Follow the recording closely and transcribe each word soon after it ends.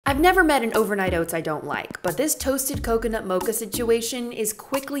I've never met an overnight oats I don't like, but this toasted coconut mocha situation is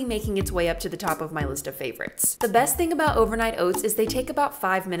quickly making its way up to the top of my list of favorites. The best thing about overnight oats is they take about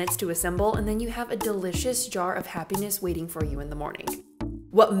 5 minutes to assemble, and then you have a delicious jar of happiness waiting for you in the morning.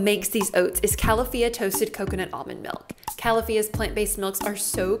 What makes these oats is Califia toasted coconut almond milk. Califia's plant-based milks are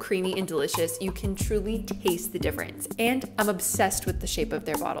so creamy and delicious, you can truly taste the difference. And I'm obsessed with the shape of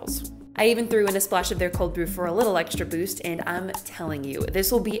their bottles. I even threw in a splash of their cold brew for a little extra boost, and I'm telling you,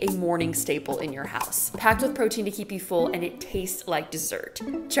 this will be a morning staple in your house. Packed with protein to keep you full, and it tastes like dessert.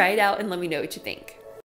 Try it out and let me know what you think.